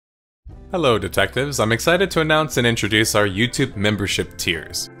Hello detectives, I'm excited to announce and introduce our YouTube membership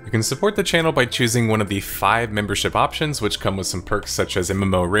tiers. You can support the channel by choosing one of the 5 membership options, which come with some perks such as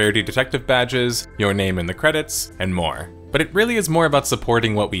MMO rarity detective badges, your name in the credits, and more. But it really is more about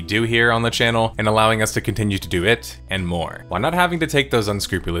supporting what we do here on the channel and allowing us to continue to do it and more, while not having to take those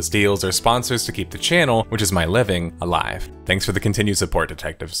unscrupulous deals or sponsors to keep the channel, which is my living, alive. Thanks for the continued support,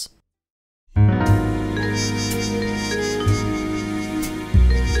 detectives.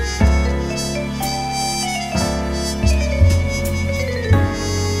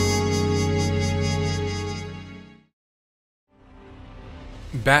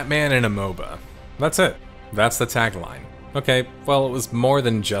 Batman in a MOBA. That's it. That's the tagline. Okay, well, it was more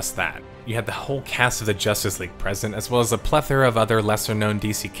than just that. You had the whole cast of the Justice League present, as well as a plethora of other lesser-known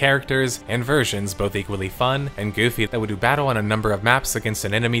DC characters and versions, both equally fun and goofy, that would do battle on a number of maps against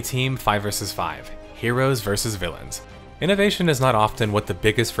an enemy team 5 vs 5. Heroes versus villains. Innovation is not often what the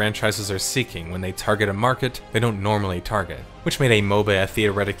biggest franchises are seeking when they target a market they don't normally target, which made a MOBA a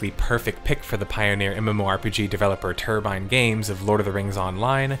theoretically perfect pick for the pioneer MMORPG developer Turbine Games of Lord of the Rings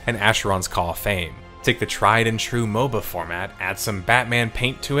Online and Asheron's Call fame. Take the tried and true MOBA format, add some Batman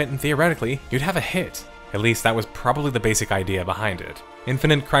paint to it, and theoretically, you'd have a hit. At least that was probably the basic idea behind it.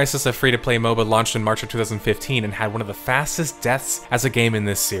 Infinite Crisis, a free-to-play MOBA, launched in March of 2015 and had one of the fastest deaths as a game in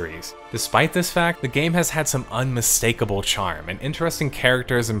this series. Despite this fact, the game has had some unmistakable charm and interesting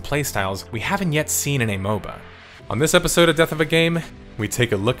characters and playstyles we haven't yet seen in a MOBA. On this episode of Death of a Game, we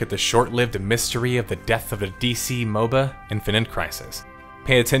take a look at the short-lived mystery of the death of the DC MOBA, Infinite Crisis.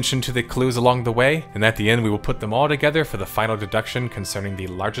 Pay attention to the clues along the way, and at the end we will put them all together for the final deduction concerning the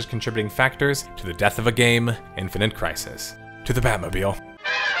largest contributing factors to the death of a game, Infinite Crisis. To the Batmobile.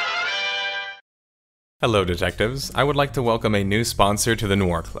 Hello detectives, I would like to welcome a new sponsor to the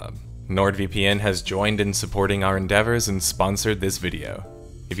Noir Club. NordVPN has joined in supporting our endeavors and sponsored this video.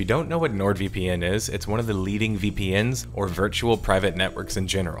 If you don't know what NordVPN is, it's one of the leading VPNs, or virtual private networks in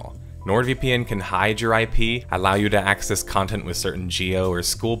general. NordVPN can hide your IP, allow you to access content with certain geo or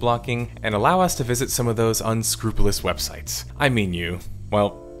school blocking, and allow us to visit some of those unscrupulous websites. I mean you.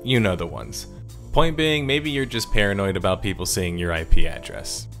 Well, you know the ones. Point being, maybe you're just paranoid about people seeing your IP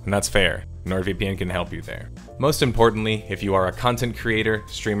address. And that's fair. NordVPN can help you there. Most importantly, if you are a content creator,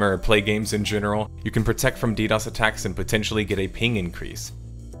 streamer, or play games in general, you can protect from DDoS attacks and potentially get a ping increase.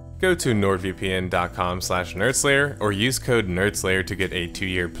 Go to nordvpn.com/nerdslayer or use code nerdslayer to get a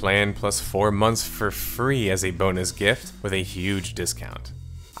 2-year plan plus 4 months for free as a bonus gift with a huge discount.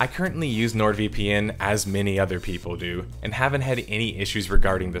 I currently use NordVPN as many other people do, and haven't had any issues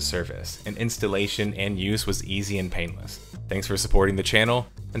regarding the service, and installation and use was easy and painless. Thanks for supporting the channel,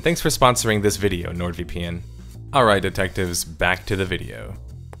 and thanks for sponsoring this video, NordVPN. Alright detectives, back to the video.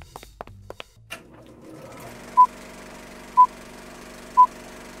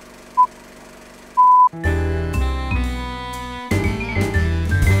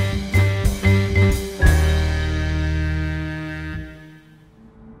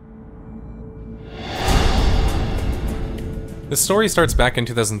 The story starts back in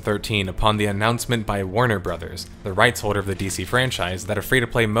 2013 upon the announcement by Warner Bros., the rights holder of the DC franchise, that a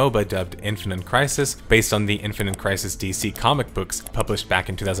free-to-play MOBA dubbed Infinite Crisis, based on the Infinite Crisis DC comic books published back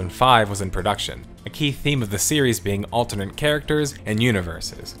in 2005, was in production, a key theme of the series being alternate characters and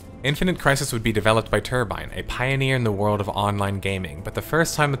universes. Infinite Crisis would be developed by Turbine, a pioneer in the world of online gaming, but the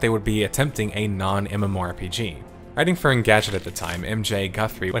first time that they would be attempting a non-MMORPG. Writing for Engadget at the time, MJ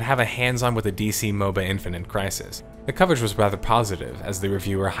Guthrie would have a hands-on with the DC MOBA Infinite Crisis. The coverage was rather positive, as the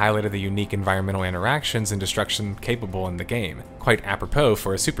reviewer highlighted the unique environmental interactions and destruction capable in the game, quite apropos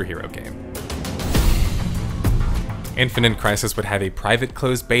for a superhero game. Infinite Crisis would have a private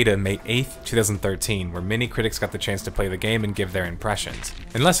closed beta May 8th, 2013, where many critics got the chance to play the game and give their impressions.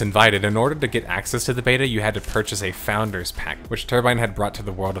 Unless invited, in order to get access to the beta, you had to purchase a Founders Pack, which Turbine had brought to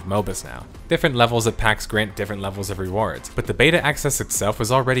the world of MOBAs now. Different levels of packs grant different levels of rewards, but the beta access itself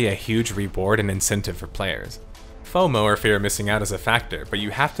was already a huge reward and incentive for players. FOMO, or fear of missing out, is a factor, but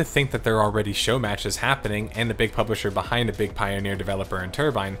you have to think that there are already show matches happening and a big publisher behind a big pioneer developer in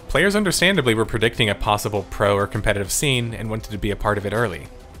Turbine. Players understandably were predicting a possible pro or competitive scene and wanted to be a part of it early.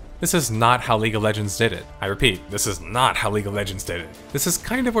 This is not how League of Legends did it. I repeat, this is not how League of Legends did it. This is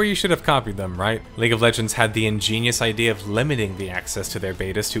kind of where you should have copied them, right? League of Legends had the ingenious idea of limiting the access to their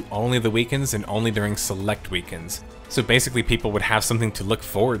betas to only the weekends and only during select weekends. So basically people would have something to look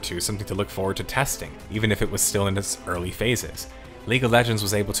forward to testing, even if it was still in its early phases. League of Legends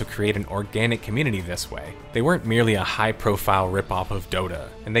was able to create an organic community this way. They weren't merely a high-profile ripoff of Dota,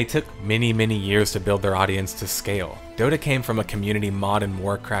 and they took many years to build their audience to scale. Dota came from a community mod in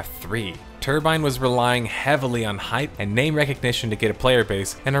Warcraft 3. Turbine was relying heavily on hype and name recognition to get a player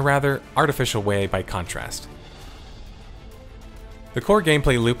base in a rather artificial way by contrast. The core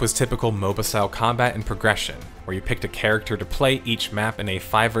gameplay loop was typical MOBA-style combat and progression, where you picked a character to play each map in a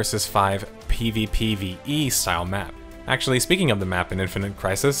 5 vs 5 PvPvE style map. Actually, speaking of the map in Infinite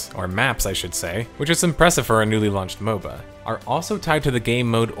Crisis, or maps I should say, which is impressive for a newly launched MOBA, are also tied to the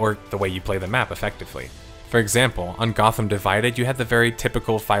game mode or the way you play the map effectively. For example, on Gotham Divided you had the very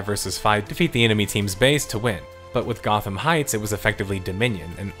typical 5 vs 5 defeat the enemy team's base to win. But with Gotham Heights, it was effectively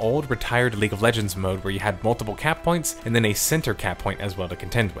Dominion, an old retired League of Legends mode where you had multiple cap points and then a center cap point as well to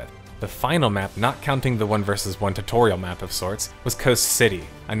contend with. The final map, not counting the 1 vs 1 tutorial map of sorts, was Coast City,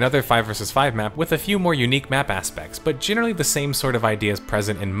 another 5 vs 5 map with a few more unique map aspects, but generally the same sort of ideas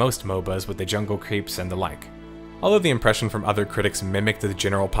present in most MOBAs with the jungle creeps and the like. Although the impression from other critics mimicked the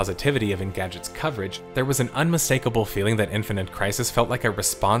general positivity of Engadget's coverage, there was an unmistakable feeling that Infinite Crisis felt like a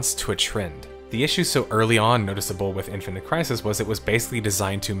response to a trend. The issue so early on noticeable with Infinite Crisis was it was basically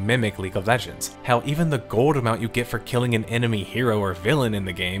designed to mimic League of Legends. Hell, even the gold amount you get for killing an enemy hero or villain in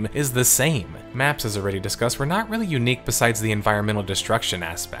the game is the same. Maps, as already discussed, were not really unique besides the environmental destruction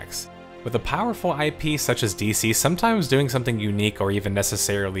aspects. With a powerful IP such as DC, sometimes doing something unique or even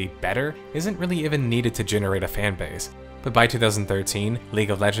necessarily better isn't really even needed to generate a fanbase. But by 2013,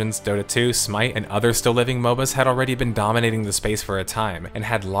 League of Legends, Dota 2, Smite, and other still living MOBAs had already been dominating the space for a time and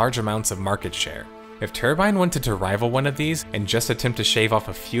had large amounts of market share. If Turbine wanted to rival one of these and just attempt to shave off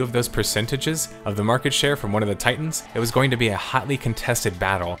a few of those percentages of the market share from one of the titans, it was going to be a hotly contested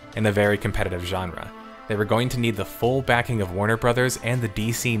battle in a very competitive genre. They were going to need the full backing of Warner Bros. And the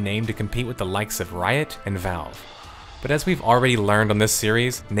DC name to compete with the likes of Riot and Valve. But as we've already learned on this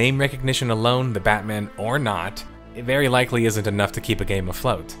series, name recognition alone, the Batman or not, it very likely isn't enough to keep a game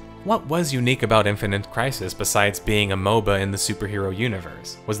afloat. What was unique about Infinite Crisis besides being a MOBA in the superhero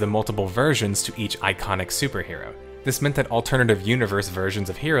universe was the multiple versions to each iconic superhero. This meant that alternative universe versions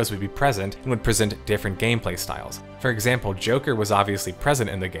of heroes would be present and would present different gameplay styles. For example, Joker was obviously present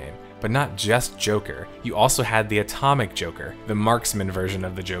in the game, but not just Joker. You also had the Atomic Joker, the marksman version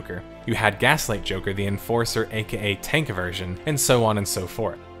of the Joker. You had Gaslight Joker, the Enforcer aka Tank version, and so on and so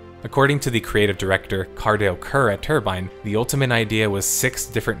forth. According to the creative director Cardale Kerr at Turbine, the ultimate idea was 6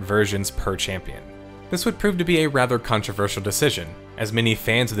 different versions per champion. This would prove to be a rather controversial decision, as many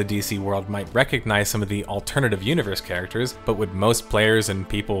fans of the DC world might recognize some of the alternative universe characters, but would most players and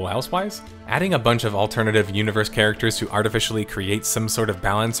people elsewise? Adding a bunch of alternative universe characters to artificially create some sort of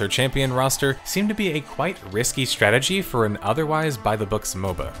balance or champion roster seemed to be a quite risky strategy for an otherwise by-the-books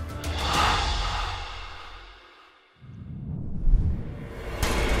MOBA.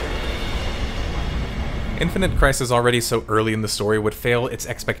 Infinite Crisis already so early in the story would fail its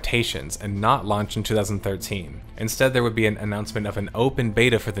expectations and not launch in 2013. Instead, there would be an announcement of an open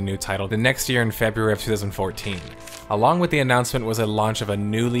beta for the new title the next year in February of 2014. Along with the announcement was a launch of a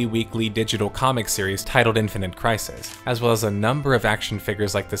newly weekly digital comic series titled Infinite Crisis, as well as a number of action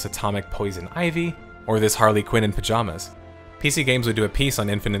figures like this Atomic Poison Ivy or this Harley Quinn in pajamas. PC Games would do a piece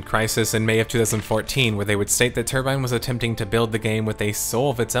on Infinite Crisis in May of 2014 where they would state that Turbine was attempting to build the game with a soul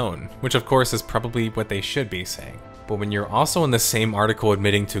of its own, which of course is probably what they should be saying. But when you're also in the same article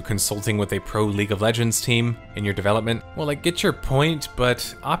admitting to consulting with a pro League of Legends team in your development, well, I get your point,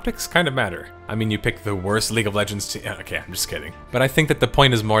 but optics kind of matter. I mean, you pick the worst League of Legends team. Okay, I'm just kidding. But I think that the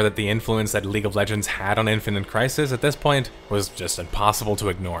point is more that the influence that League of Legends had on Infinite Crisis at this point was just impossible to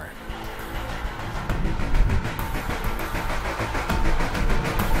ignore.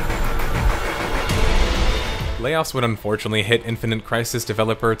 Layoffs would unfortunately hit Infinite Crisis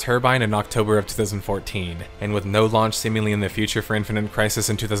developer Turbine in October of 2014, and with no launch seemingly in the future for Infinite Crisis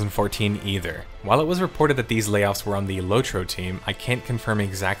in 2014 either. While it was reported that these layoffs were on the Lotro team, I can't confirm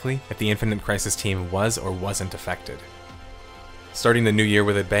exactly if the Infinite Crisis team was or wasn't affected. Starting the new year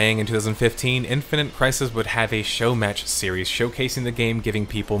with a bang in 2015, Infinite Crisis would have a show match series showcasing the game, giving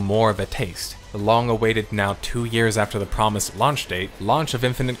people more of a taste. The long-awaited, now 2 years after the promised launch date, launch of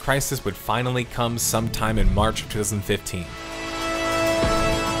Infinite Crisis would finally come sometime in March of 2015.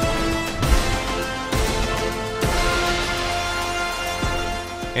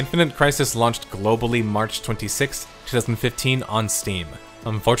 Infinite Crisis launched globally March 26, 2015 on Steam.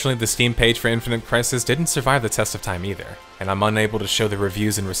 Unfortunately, the Steam page for Infinite Crisis didn't survive the test of time either, and I'm unable to show the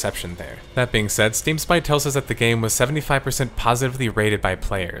reviews and reception there. That being said, Steam Spy tells us that the game was 75% positively rated by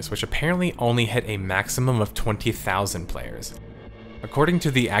players, which apparently only hit a maximum of 20,000 players. According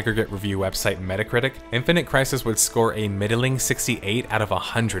to the aggregate review website Metacritic, Infinite Crisis would score a middling 68 out of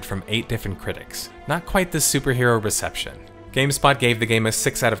 100 from 8 different critics. Not quite the superhero reception. GameSpot gave the game a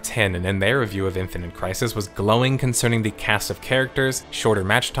 6 out of 10, and in their review of Infinite Crisis was glowing concerning the cast of characters, shorter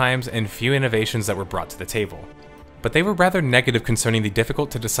match times, and few innovations that were brought to the table. But they were rather negative concerning the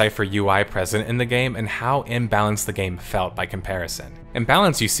difficult to decipher UI present in the game and how imbalanced the game felt by comparison.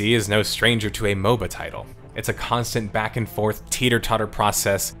 Imbalance, you see, is no stranger to a MOBA title. It's a constant back and forth teeter-totter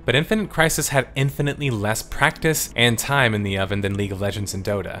process, but Infinite Crisis had infinitely less practice and time in the oven than League of Legends and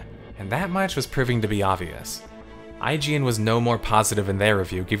Dota, and that much was proving to be obvious. IGN was no more positive in their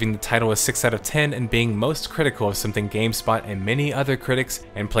review, giving the title a 6 out of 10 and being most critical of something GameSpot and many other critics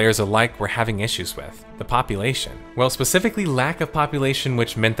and players alike were having issues with: the population. Well, specifically lack of population,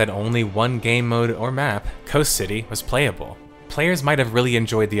 which meant that only one game mode or map, Coast City, was playable. Players might have really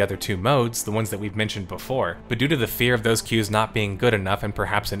enjoyed the other two modes, the ones that we've mentioned before, but due to the fear of those queues not being good enough and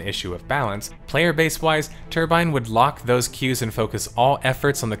perhaps an issue of balance, player base-wise, Turbine would lock those queues and focus all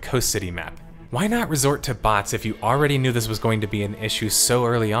efforts on the Coast City map. Why not resort to bots if you already knew this was going to be an issue so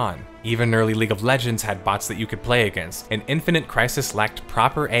early on? Even early League of Legends had bots that you could play against, and Infinite Crisis lacked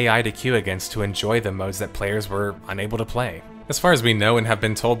proper AI to queue against to enjoy the modes that players were unable to play. As far as we know and have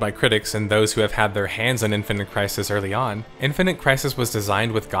been told by critics and those who have had their hands on Infinite Crisis early on, Infinite Crisis was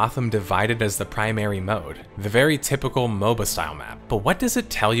designed with Gotham divided as the primary mode, the very typical MOBA style map. But what does it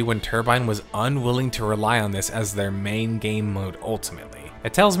tell you when Turbine was unwilling to rely on this as their main game mode ultimately?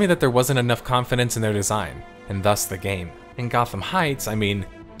 It tells me that there wasn't enough confidence in their design, and thus the game. In Gotham Heights, I mean,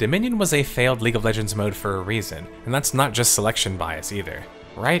 Dominion was a failed League of Legends mode for a reason, and that's not just selection bias either.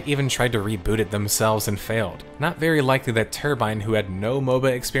 Riot even tried to reboot it themselves and failed. Not very likely that Turbine, who had no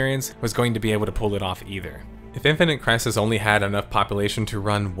MOBA experience, was going to be able to pull it off either. If Infinite Crisis only had enough population to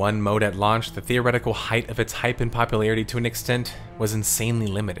run one mode at launch, the theoretical height of its hype and popularity to an extent was insanely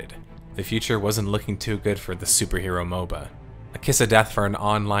limited. The future wasn't looking too good for the superhero MOBA. A kiss of death for an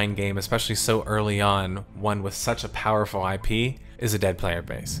online game, especially so early on, one with such a powerful IP, is a dead player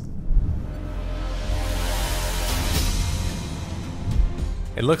base.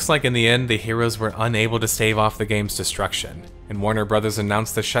 It looks like in the end, the heroes were unable to stave off the game's destruction, and Warner Bros.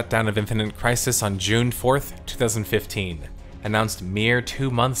 Announced the shutdown of Infinite Crisis on June 4th, 2015, announced mere 2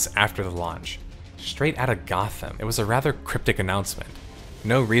 months after the launch. Straight out of Gotham, it was a rather cryptic announcement.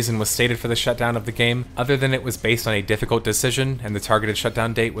 No reason was stated for the shutdown of the game, other than it was based on a difficult decision, and the targeted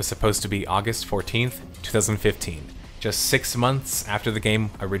shutdown date was supposed to be August 14th, 2015, just 6 months after the game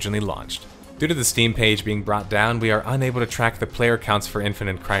originally launched. Due to the Steam page being brought down, we are unable to track the player counts for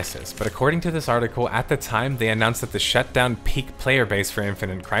Infinite Crisis, but according to this article, at the time they announced that the shutdown peak player base for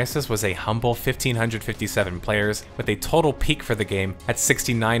Infinite Crisis was a humble 1,557 players, with a total peak for the game at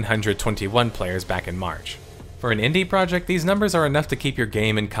 6,921 players back in March. For an indie project, these numbers are enough to keep your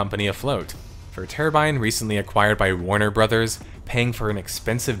game and company afloat. For Turbine, recently acquired by Warner Bros., paying for an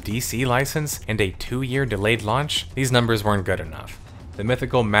expensive DC license and a 2-year delayed launch, these numbers weren't good enough. The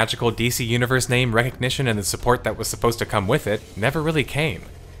mythical, magical DC Universe name recognition and the support that was supposed to come with it never really came.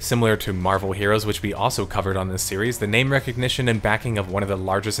 Similar to Marvel Heroes, which we also covered on this series, the name recognition and backing of one of the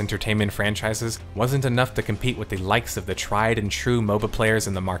largest entertainment franchises wasn't enough to compete with the likes of the tried and true MOBA players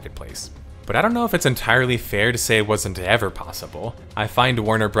in the marketplace. But I don't know if it's entirely fair to say it wasn't ever possible. I find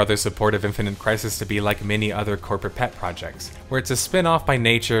Warner Bros.' support of Infinite Crisis to be like many other corporate pet projects, where it's a spin-off by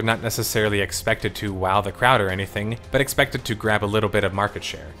nature, not necessarily expected to wow the crowd or anything, but expected to grab a little bit of market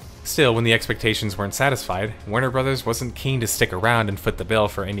share. Still, when the expectations weren't satisfied, Warner Bros. Wasn't keen to stick around and foot the bill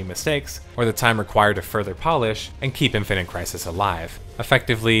for any mistakes, or the time required to further polish and keep Infinite Crisis alive.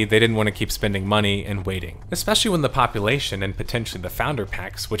 Effectively, they didn't want to keep spending money and waiting, especially when the population and potentially the founder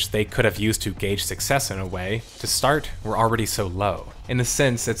packs, which they could have used to gauge success in a way, to start, were already so low. In a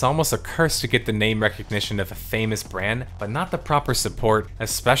sense, it's almost a curse to get the name recognition of a famous brand, but not the proper support,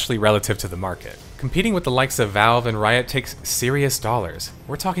 especially relative to the market. Competing with the likes of Valve and Riot takes serious dollars.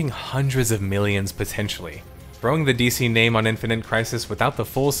 We're talking hundreds of millions potentially. Throwing the DC name on Infinite Crisis without the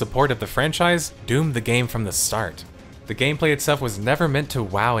full support of the franchise doomed the game from the start. The gameplay itself was never meant to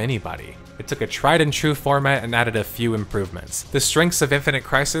wow anybody. It took a tried and true format and added a few improvements. The strengths of Infinite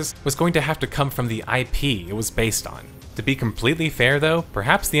Crisis was going to have to come from the IP it was based on. To be completely fair though,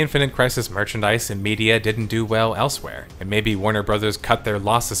 perhaps the Infinite Crisis merchandise and media didn't do well elsewhere, and maybe Warner Bros. Cut their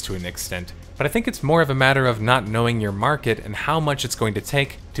losses to an extent. But I think it's more of a matter of not knowing your market and how much it's going to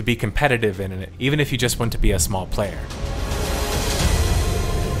take to be competitive in it, even if you just want to be a small player.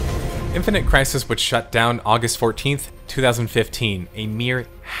 Infinite Crisis would shut down August 14th, 2015, a mere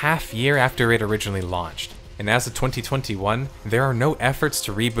half year after it originally launched. And as of 2021, there are no efforts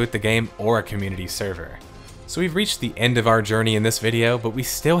to reboot the game or a community server. So we've reached the end of our journey in this video, but we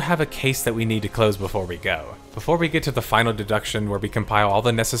still have a case that we need to close before we go. Before we get to the final deduction where we compile all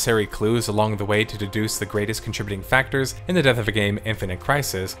the necessary clues along the way to deduce the greatest contributing factors in the death of a game, Infinite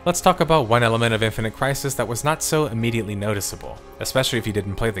Crisis, let's talk about one element of Infinite Crisis that was not so immediately noticeable, especially if you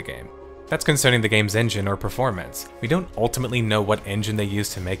didn't play the game. That's concerning the game's engine or performance. We don't ultimately know what engine they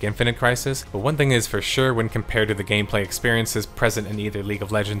used to make Infinite Crisis, but one thing is for sure when compared to the gameplay experiences present in either League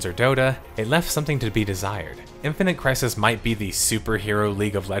of Legends or Dota, it left something to be desired. Infinite Crisis might be the superhero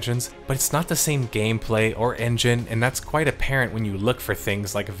League of Legends, but it's not the same gameplay or engine, and that's quite apparent when you look for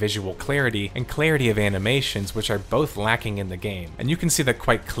things like visual clarity and clarity of animations, which are both lacking in the game, and you can see that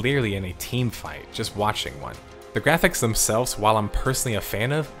quite clearly in a team fight, just watching one. The graphics themselves, while I'm personally a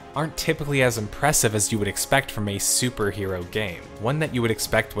fan of, aren't typically as impressive as you would expect from a superhero game. One that you would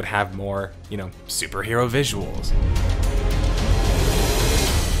expect would have more, superhero visuals.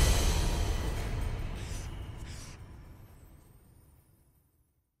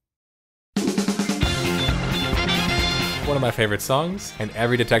 One of my favorite songs, and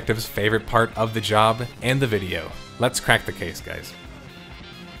every detective's favorite part of the job and the video. Let's crack the case, guys.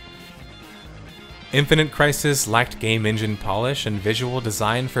 Infinite Crisis lacked game engine polish and visual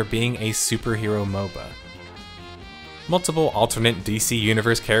design for being a superhero MOBA. Multiple alternate DC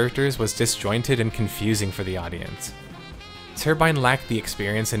Universe characters was disjointed and confusing for the audience. Turbine lacked the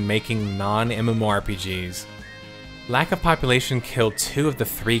experience in making non-MMORPGs. Lack of population killed 2 of the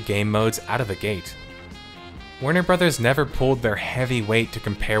 3 game modes out of the gate. Warner Bros. Never pulled their heavy weight to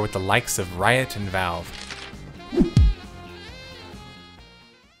compare with the likes of Riot and Valve.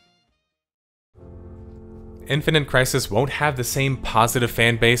 Infinite Crisis won't have the same positive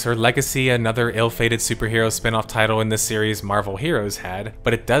fanbase or legacy another ill-fated superhero spin-off title in this series, Marvel Heroes, had,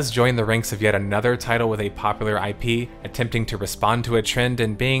 but it does join the ranks of yet another title with a popular IP, attempting to respond to a trend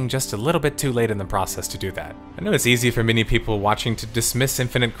and being just a little bit too late in the process to do that. I know it's easy for many people watching to dismiss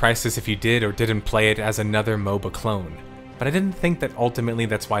Infinite Crisis if you did or didn't play it as another MOBA clone, but I didn't think that ultimately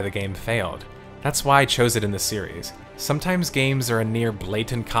that's why the game failed. That's why I chose it in the series. Sometimes games are a near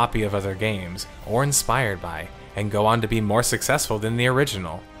blatant copy of other games, or inspired by, and go on to be more successful than the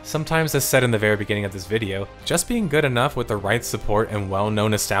original. Sometimes, as said in the very beginning of this video, just being good enough with the right support and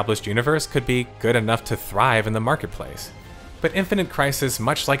well-known established universe could be good enough to thrive in the marketplace. But Infinite Crisis,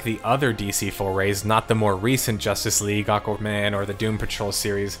 much like the other DC forays, not the more recent Justice League, Aquaman, or the Doom Patrol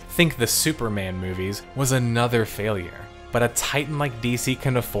series, think the Superman movies, was another failure. But a titan like DC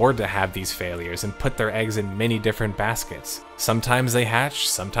can afford to have these failures and put their eggs in many different baskets. Sometimes they hatch,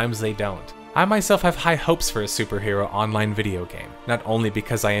 sometimes they don't. I myself have high hopes for a superhero online video game, not only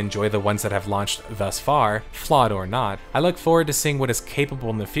because I enjoy the ones that have launched thus far, flawed or not. I look forward to seeing what is capable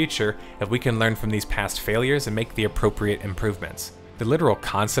in the future if we can learn from these past failures and make the appropriate improvements. The literal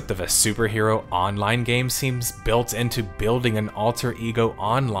concept of a superhero online game seems built into building an alter ego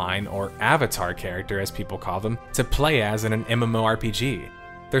online, or avatar character as people call them, to play as in an MMORPG.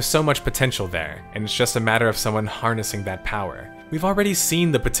 There's so much potential there, and it's just a matter of someone harnessing that power. We've already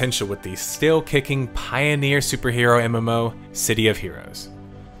seen the potential with the still-kicking pioneer superhero MMO, City of Heroes.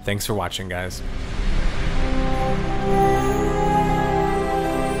 Thanks for watching, guys.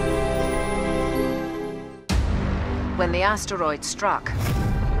 When the asteroid struck,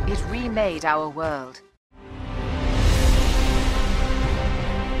 it remade our world.